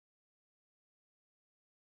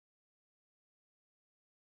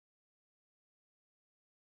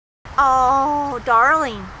Oh,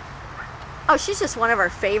 darling. Oh, she's just one of our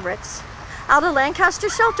favorites. Out of Lancaster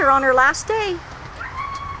Shelter on her last day.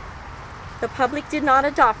 The public did not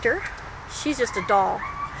adopt her. She's just a doll.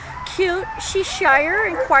 Cute. She's shyer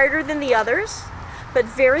and quieter than the others, but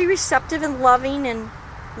very receptive and loving and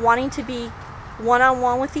wanting to be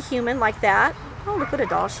one-on-one with a human like that. Oh, look what a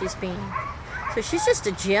doll she's being. So she's just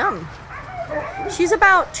a gem. She's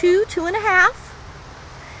about 2.5.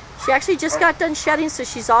 She actually just got done shedding, so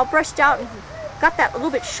she's all brushed out and got that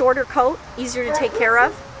little bit shorter coat, easier to take care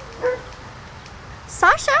of.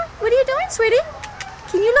 Sasha, what are you doing, sweetie?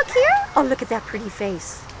 Can you look here? Oh, look at that pretty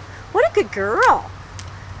face. What a good girl.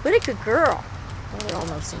 What a good girl. Oh, they're all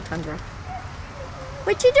nursing Tundra.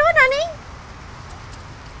 What you doing, honey?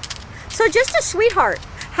 So just a sweetheart.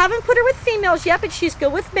 Haven't put her with females yet, but she's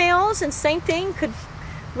good with males, and same thing, could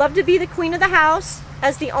love to be the queen of the house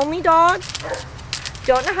as the only dog.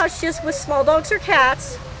 Don't know how she is with small dogs or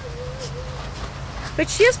cats, but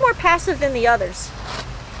she is more passive than the others.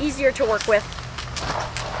 Easier to work with.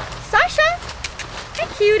 Sasha, hi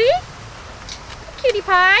cutie. Hi, cutie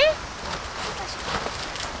pie.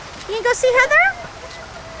 You can go see Heather?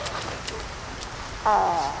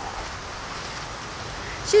 Aww.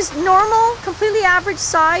 She's normal, completely average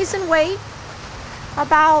size and weight.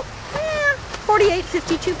 About 48,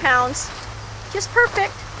 52 pounds. Just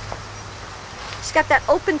perfect. She's got that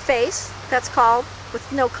open face, that's called,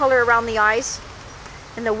 with no color around the eyes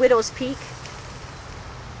and the widow's peak.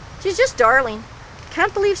 She's just darling.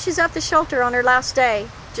 Can't believe she's at the shelter on her last day,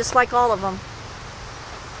 just like all of them.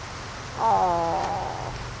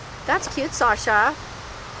 Aww, that's cute, Sasha.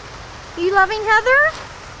 You loving Heather?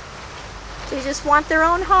 They just want their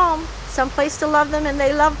own home, someplace to love them and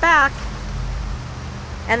they love back.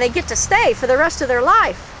 And they get to stay for the rest of their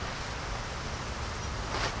life.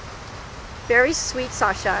 Very sweet,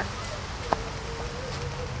 Sasha.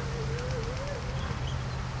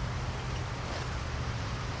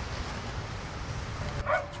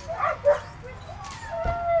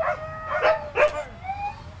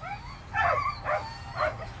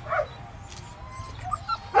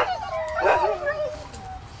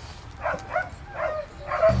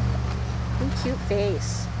 Cute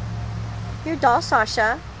face. You're a doll,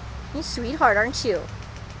 Sasha. You sweetheart, aren't you?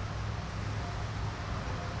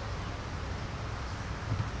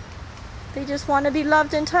 They just want to be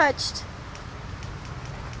loved and touched.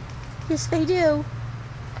 Yes, they do.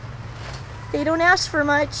 They don't ask for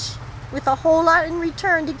much, with a whole lot in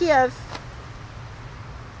return to give.